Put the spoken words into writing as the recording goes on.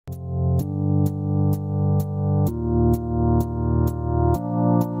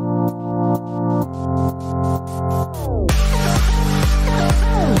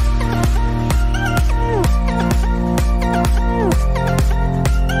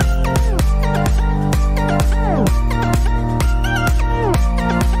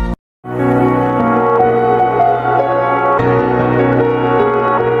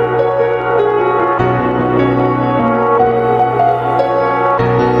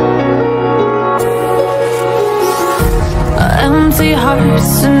empty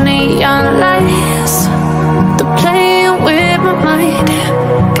hearts and neon lights. They're playing with my mind.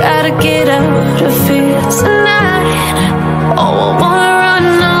 Gotta get out of here tonight. Oh, I wanna run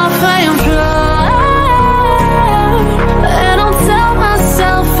off and fly. And I'll tell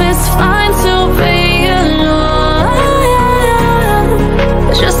myself it's fine to be alone,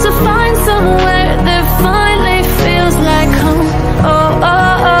 just to find somewhere that finally feels like home. Oh,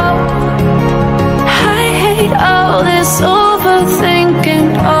 oh, oh. I hate all this overthinking.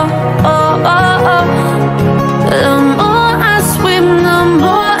 Oh, oh, oh, oh. The more I swim, the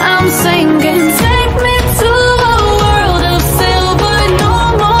more I'm sinking. Take me to a world of silver. No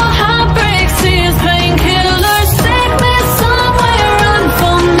more heartbreaks, tears, painkillers. Take me somewhere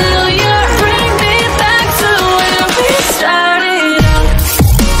unfamiliar. Bring me back to where we started out.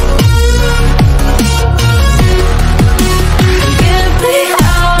 Get me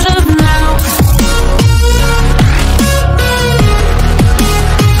out of now.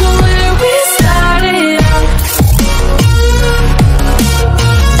 Where we started out.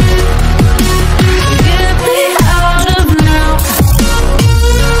 Get me out of now.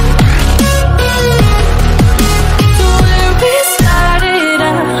 Where we started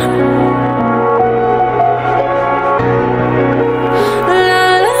out.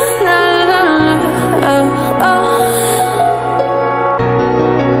 La la la la la. Oh, oh.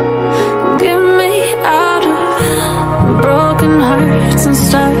 Get me out of broken hearts and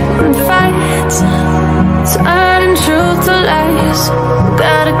starting fights, turning truth to lies.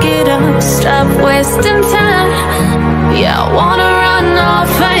 Gotta get up, stop wasting time. Yeah, I wanna run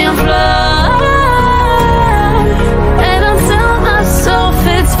off and fly. And I'll tell myself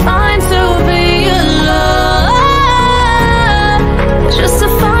it's fine to be alone, just to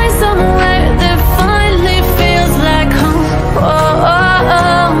find somewhere that finally feels like home. Oh, oh,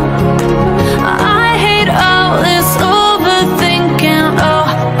 oh. I hate all this overthinking. Oh,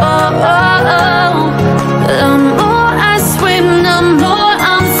 oh, oh, oh. The more I swim, the more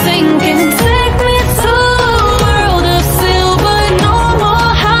I'm sinking. Take me to a world of silver. No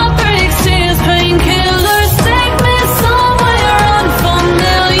more heartbreaks, tears, painkillers. Take me somewhere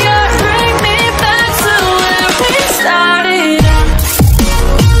unfamiliar. Bring me back to where we started out.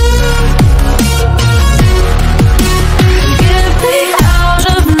 Get me out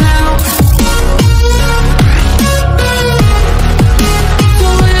of now.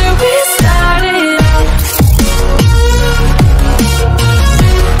 Where we started out.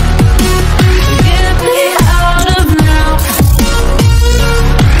 Get me out of now.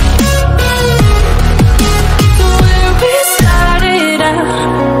 Where we started out.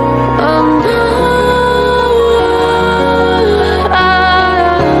 Oh, no.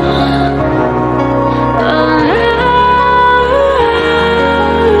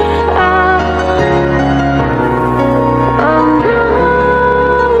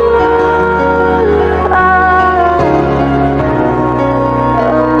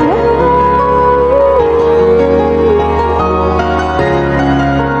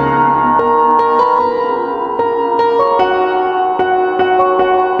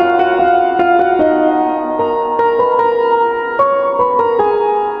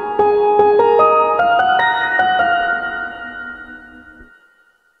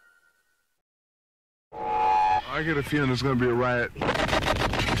 I get a feeling there's gonna be a riot.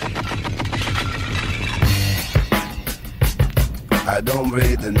 I don't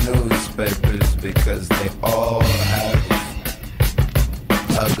read the newspapers because they all have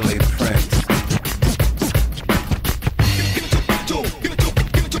ugly prints.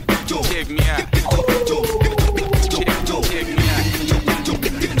 Check me out. Check me out.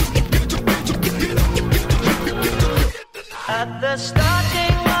 At the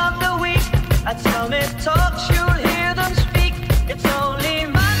starting of the week, at Summit Talks, you'll hear them speak. It's only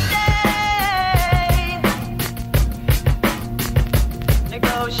Monday.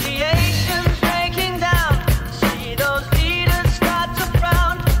 Negotiations breaking down. See those leaders start to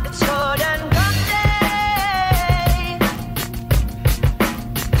frown. It's sword and gun day.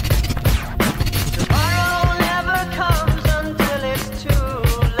 Tomorrow never comes until it's too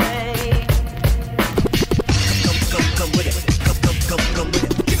late. Come with it. Come with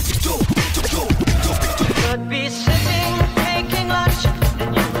it. Could be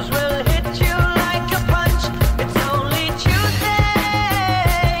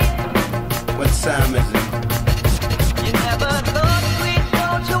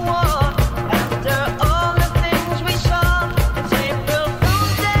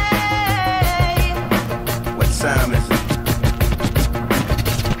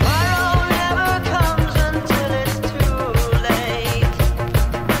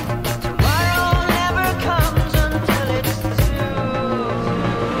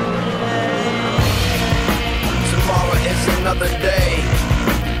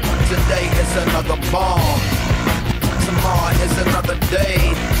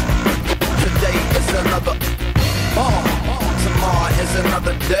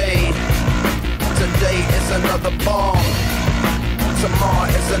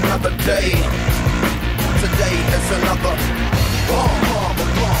day. Today is another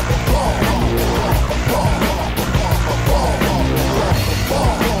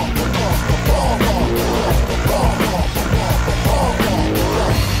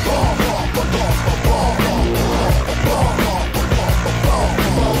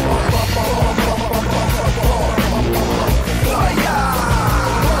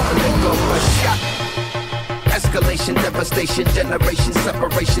escalation, devastation, generation,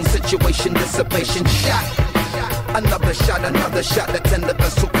 separation, situation, dissipation, shot. Another shot, the tender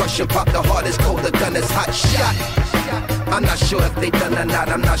vessel crushing, pop the heart is cold, the gun is hot, shot. I'm not sure if they done or not,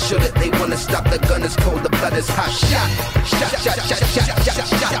 I'm not sure that they wanna stop, the gun is cold, the blood is hot, shot. Shot.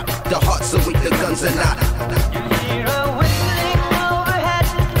 The hearts are weak, the guns are not. You hear a whistling overhead.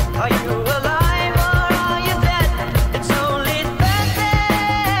 Are you alive or are you dead? It's only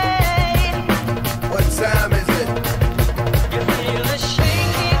Thursday. What time is it? You feel the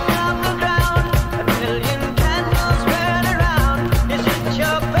shaking of the ground. A million candles burn around. Is it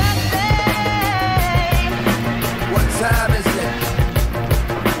your birthday? What time is it?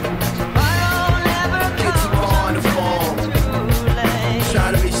 Tomorrow never Get comes. tomorrow on the phone. Too late.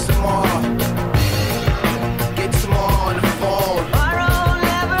 Trying to reach tomorrow. Get tomorrow on the phone. Tomorrow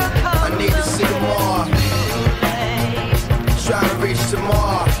never comes. I need to see tomorrow. Too late. Trying to reach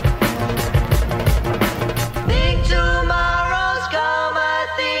tomorrow. Think tomorrow's come. I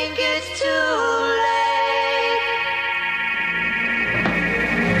think it's too late.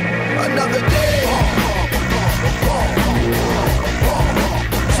 Another day.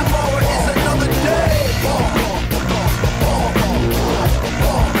 Tomorrow is another day.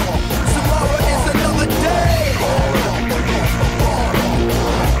 Tomorrow is another day.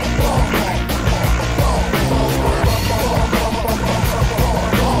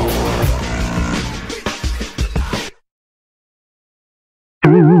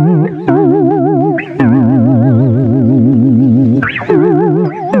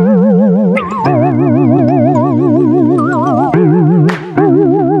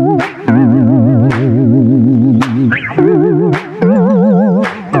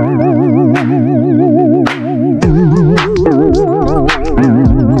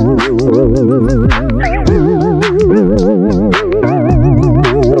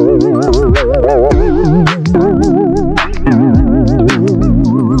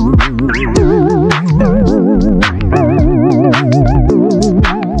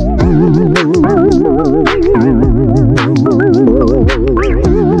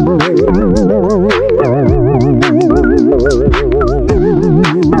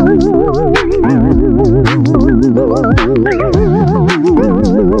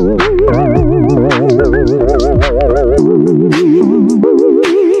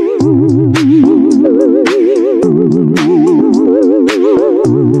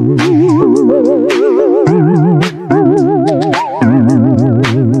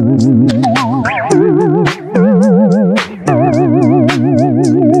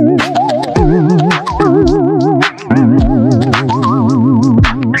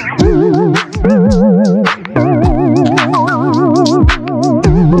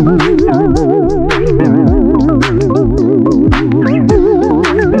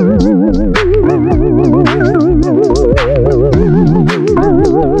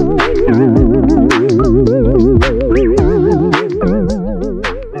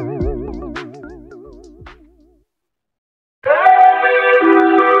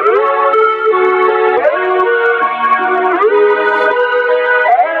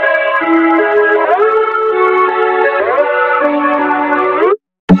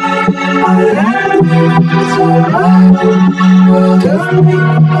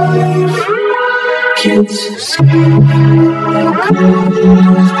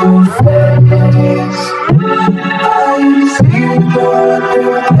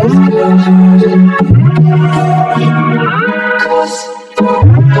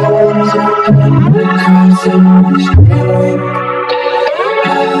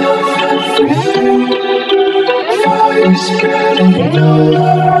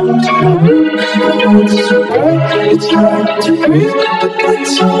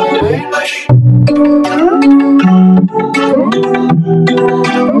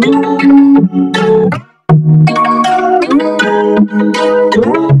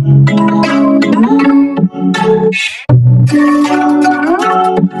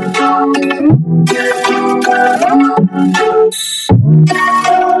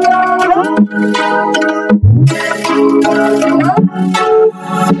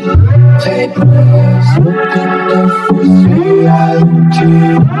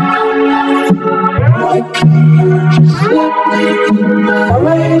 Why can't you just let me in my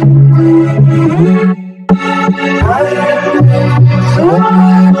way?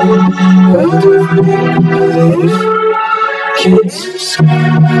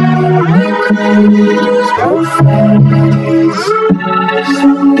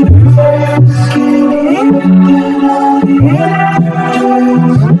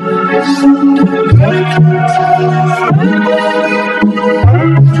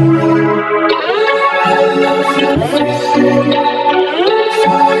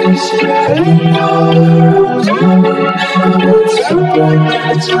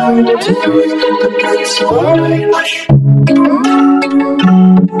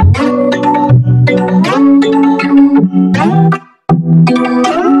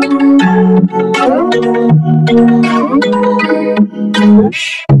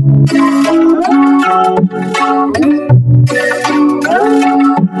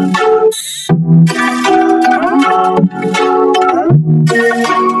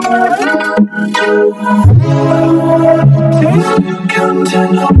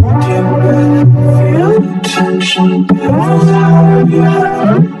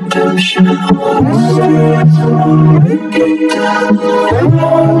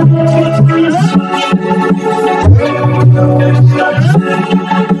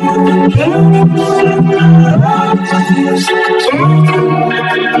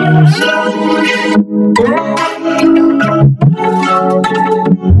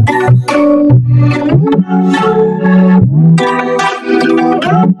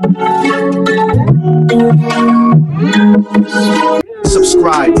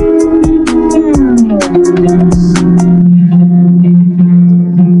 Subscribe.